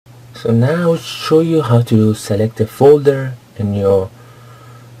So now I'll show you how to select a folder in your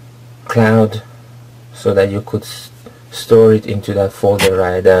cloud so that you could store it into that folder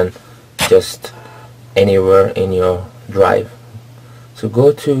rather than just anywhere in your drive. So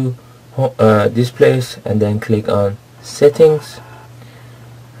go to this place and then click on settings,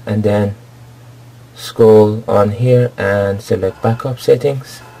 and then scroll on here and select backup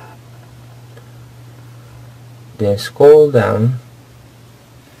settings, then scroll down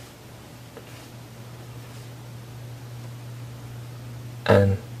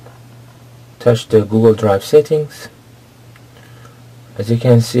and touch the Google Drive settings. As you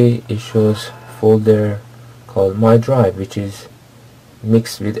can see, it shows folder called My Drive, which is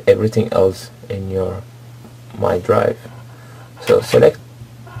mixed with everything else in your My Drive. So select,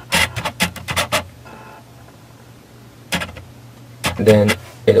 then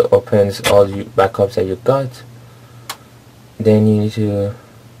it opens all the backups that you got. Then you need to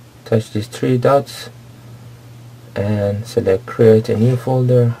touch these three dots and select create a new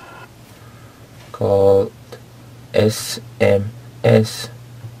folder called SMS.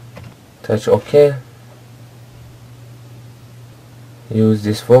 Touch OK. Use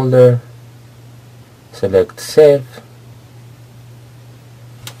this folder, select save,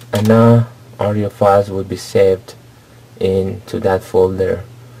 and now all your files will be saved into that folder,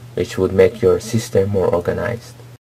 which would make your system more organized.